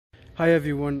Hi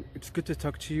everyone, it's good to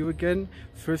talk to you again.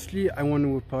 Firstly, I want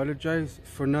to apologize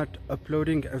for not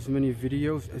uploading as many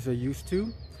videos as I used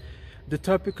to. The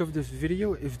topic of this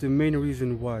video is the main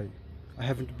reason why I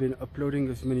haven't been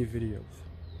uploading as many videos.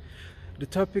 The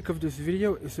topic of this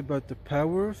video is about the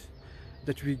powers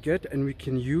that we get and we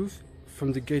can use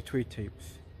from the gateway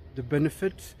tapes. The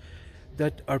benefits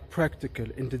that are practical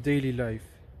in the daily life.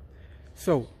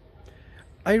 So,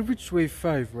 I reached wave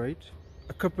 5, right?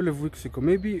 A couple of weeks ago,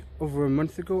 maybe over a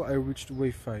month ago, I reached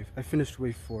wave 5. I finished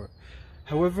wave 4.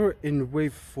 However, in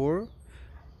wave 4,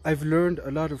 I've learned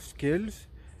a lot of skills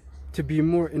to be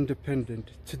more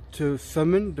independent, to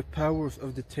summon the powers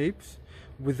of the tapes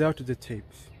without the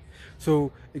tapes.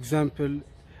 So, example,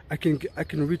 I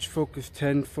can reach focus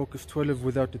 10, focus 12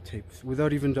 without the tapes,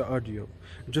 without even the audio,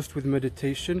 just with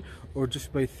meditation or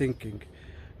just by thinking.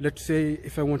 Let's say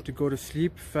if I want to go to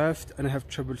sleep fast and I have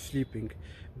trouble sleeping.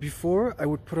 Before, I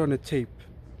would put on a tape,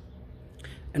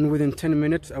 and within 10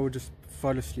 minutes I would just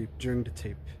fall asleep during the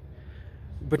tape.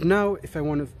 But now if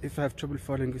I have trouble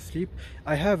falling asleep,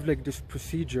 I have like this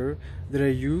procedure that I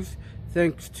use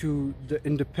thanks to the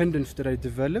independence that I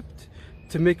developed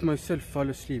to make myself fall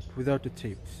asleep without the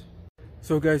tapes.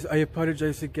 So guys, I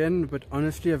apologize again, but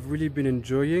honestly I've really been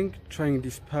enjoying trying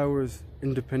these powers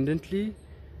independently,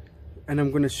 and I'm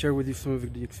going to share with you some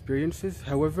of the experiences.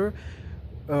 However,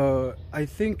 I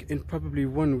think in probably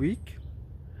 1 week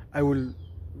I will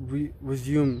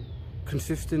resume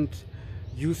consistent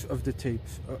use of the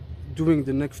tapes, doing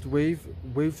the next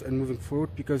waves and moving forward,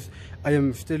 because I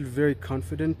am still very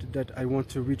confident that I want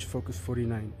to reach focus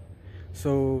 49.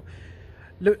 So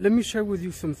let me share with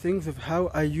you some things of how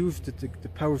I used the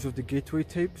powers of the gateway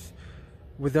tapes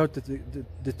without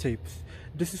the tapes.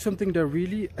 This is something that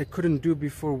really I couldn't do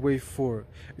before wave 4.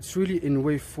 It's really in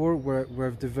wave 4 where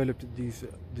I've developed these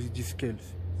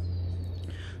skills.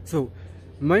 So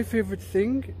my favorite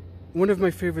thing, one of my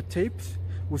favorite tapes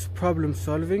was problem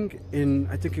solving in,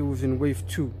 I think it was in wave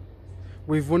 2.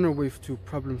 Wave 1 or wave 2,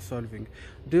 problem solving.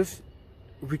 This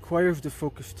requires the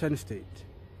focus 10 state.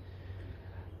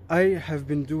 I have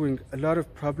been doing a lot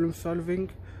of problem solving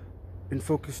in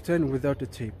focus 10 without the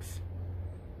tapes.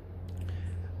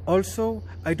 Also,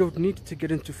 I don't need to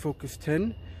get into focus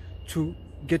 10 to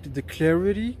get the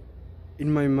clarity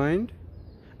in my mind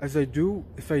as I do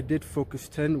if I did focus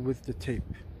 10 with the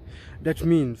tape. That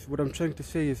means, what I'm trying to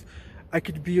say is, I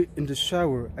could be in the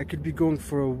shower, I could be going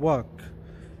for a walk.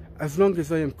 As long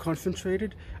as I am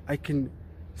concentrated, I can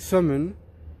summon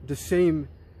the same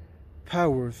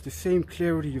powers, the same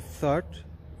clarity of thought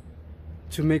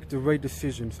to make the right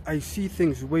decisions. I see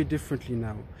things way differently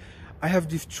now. I have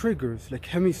these triggers like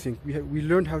HemiSync. We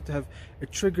learned how to have a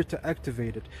trigger to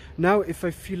activate it. Now if I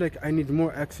feel like I need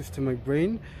more access to my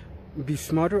brain, be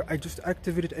smarter, I just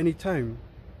activate it anytime.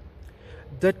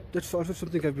 That's also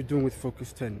something I've been doing with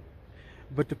focus 10.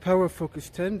 But the power of focus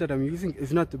 10 that I'm using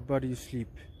is not the body asleep.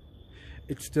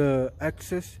 It's the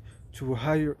access to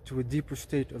a deeper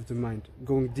state of the mind,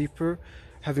 going deeper,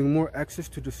 having more access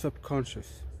to the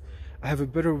subconscious. I have a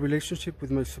better relationship with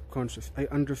my subconscious. I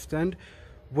understand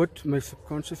what my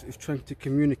subconscious is trying to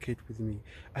communicate with me.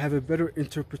 I have a better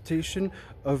interpretation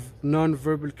of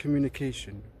non-verbal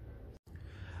communication.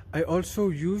 I also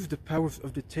use the powers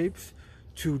of the tapes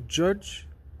to judge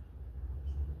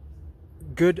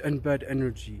good and bad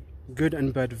energy, good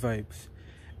and bad vibes.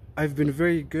 I've been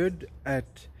very good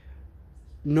at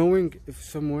knowing if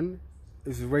someone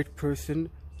is the right person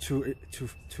to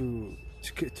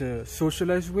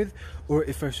socialize with, or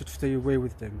if I should stay away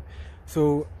with them.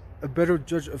 So a better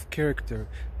judge of character,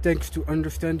 thanks to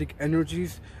understanding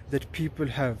energies that people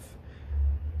have,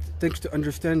 thanks to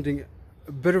understanding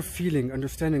a better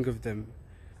understanding of them,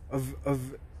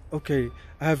 okay,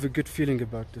 I have a good feeling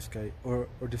about this guy or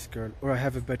this girl, or I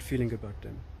have a bad feeling about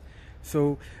them.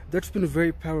 So that's been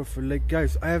very powerful. Like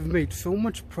guys, I have made so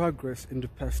much progress in the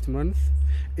past month.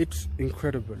 It's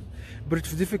incredible, but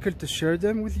it's difficult to share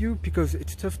them with you because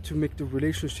it's tough to make the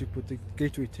relationship with the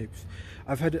gateway tapes.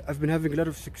 I've been having a lot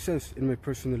of success in my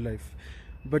personal life,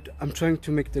 but I'm trying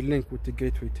to make the link with the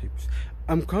gateway tapes.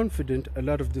 I'm confident a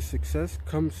lot of the success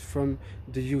comes from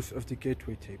the use of the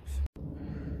gateway tapes.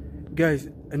 Guys,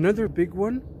 another big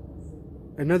one,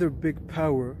 another big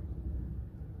power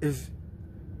is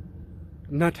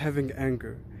not having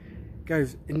anger.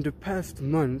 Guys, in the past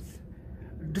month,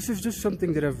 this is just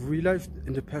something that I've realized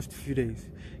in the past few days.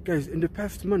 Guys, in the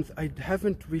past month, I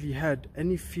haven't really had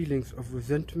any feelings of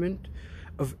resentment,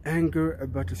 of anger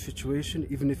about a situation,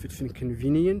 even if it's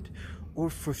inconvenient, or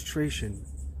frustration.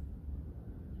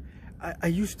 I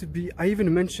used to be, I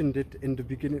even mentioned it in the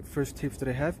beginning, first tapes that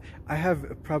I have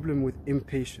a problem with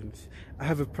impatience. I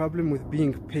have a problem with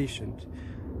being patient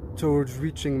towards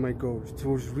reaching my goals,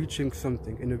 towards reaching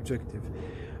something, an objective.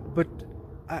 But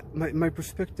my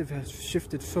perspective has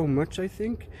shifted so much, I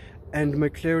think, and my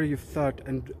clarity of thought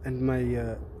and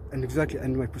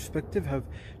my perspective have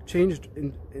changed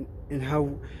in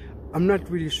how, I'm not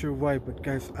really sure why, but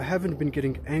guys, I haven't been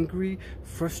getting angry,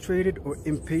 frustrated, or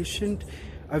impatient.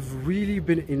 I've really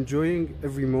been enjoying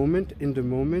every moment in the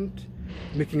moment,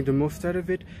 making the most out of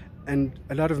it, and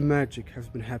a lot of magic has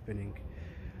been happening.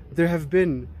 There have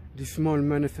been these small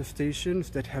manifestations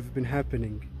that have been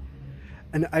happening,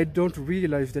 and I don't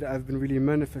realize that I've been really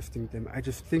manifesting them. I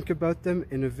just think about them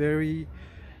in a very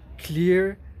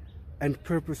clear and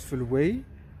purposeful way,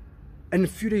 and a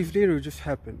few days later it just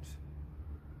happens.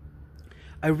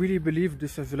 I really believe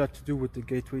this has a lot to do with the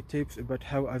gateway tapes, about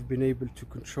how I've been able to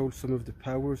control some of the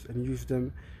powers and use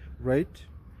them right.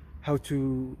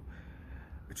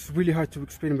 It's really hard to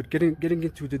explain, but getting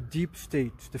into the deep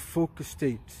states, the focus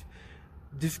states,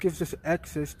 this gives us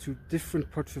access to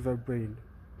different parts of our brain.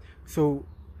 So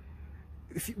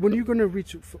when you're going to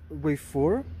reach wave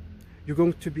 4, you're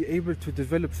going to be able to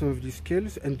develop some of these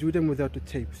skills and do them without the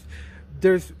tapes.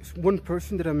 There's one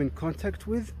person that I'm in contact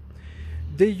with.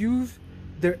 They use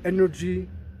their energy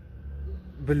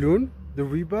balloon, the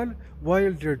Reball,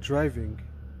 while they're driving.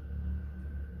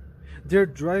 They're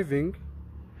driving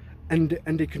and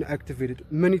they can activate it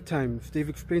many times. They've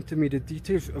explained to me the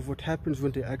details of what happens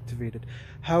when they activate it,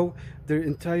 how their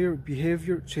entire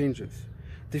behavior changes.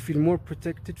 They feel more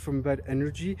protected from bad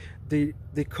energy. They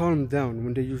calm down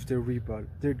when they use their Reball.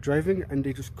 They're driving and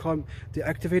they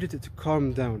activate it to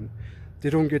calm down.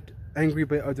 They don't get angry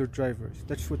by other drivers.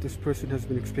 That's what this person has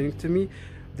been explaining to me.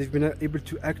 They've been able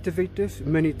to activate this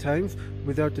many times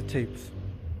without the tapes.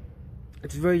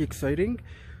 It's very exciting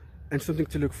and something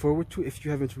to look forward to if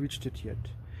you haven't reached it yet,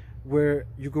 where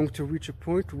you're going to reach a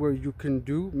point where you can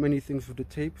do many things with the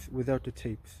tapes without the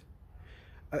tapes.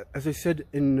 As I said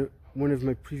in one of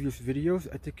my previous videos,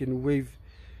 I think in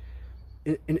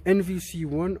NVC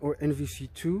 1 or NVC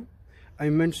 2, I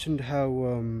mentioned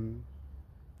how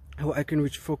I can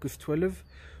reach focus 12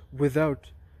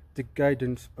 without the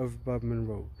guidance of Bob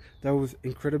Monroe. That was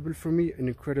incredible for me, an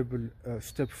incredible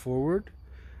step forward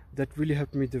that really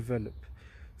helped me develop.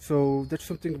 So that's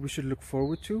something we should look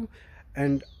forward to,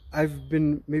 and I've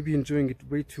been maybe enjoying it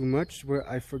way too much, where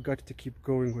I forgot to keep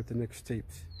going with the next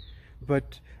tapes.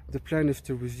 But the plan is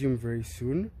to resume very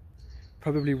soon,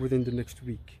 probably within the next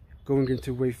week, going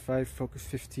into wave 5, focus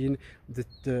 15,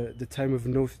 the time of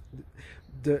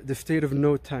the state of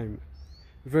no time.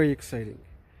 Very exciting.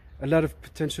 A lot of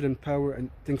potential and power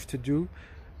and things to do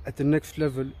at the next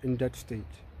level in that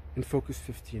state, in focus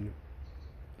 15.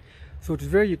 So it's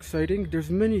very exciting. There's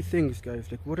many things,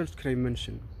 guys. Like, what else can I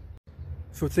mention?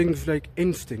 So things like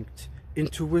instinct,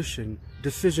 intuition,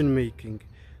 decision making,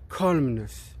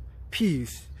 calmness,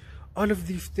 peace, all of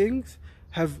these things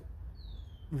have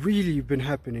really been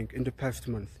happening in the past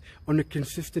month on a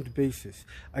consistent basis.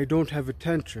 I don't have a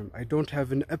tantrum, I don't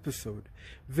have an episode.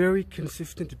 Very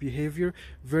consistent behavior,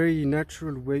 very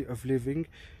natural way of living,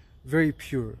 very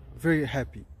pure, very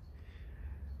happy.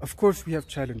 Of course we have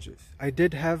challenges. I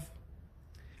did have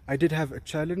a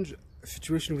challenge, a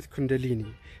situation with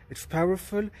Kundalini. It's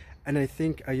powerful and I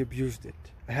think I abused it.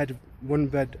 I had one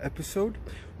bad episode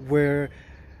where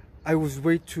I was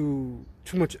way too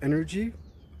much energy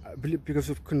because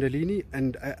of Kundalini,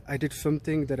 and I did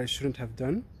something that I shouldn't have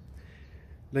done.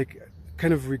 Like,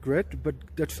 kind of regret, but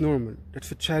that's normal.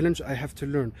 That's a challenge I have to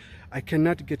learn. I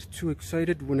cannot get too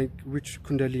excited when I reach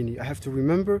Kundalini. I have to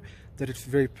remember that it's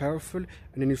very powerful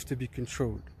and it needs to be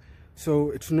controlled.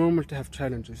 So it's normal to have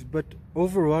challenges, but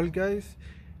overall, guys,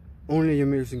 only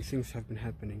amazing things have been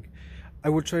happening. I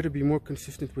will try to be more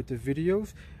consistent with the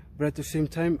videos, but at the same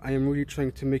time, I am really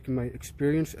trying to make my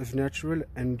experience as natural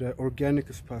and organic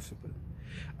as possible.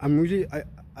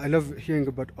 I love hearing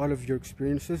about all of your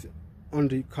experiences on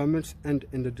the comments and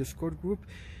in the Discord group.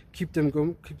 Keep them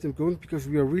going, because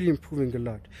we are really improving a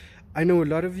lot. I know a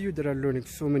lot of you that are learning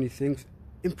so many things,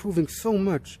 improving so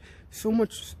much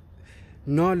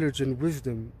knowledge and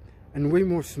wisdom, and way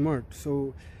more smart.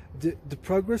 So the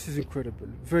progress is incredible,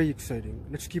 very exciting.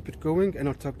 Let's keep it going, and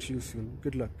I'll talk to you soon.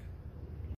 Good luck.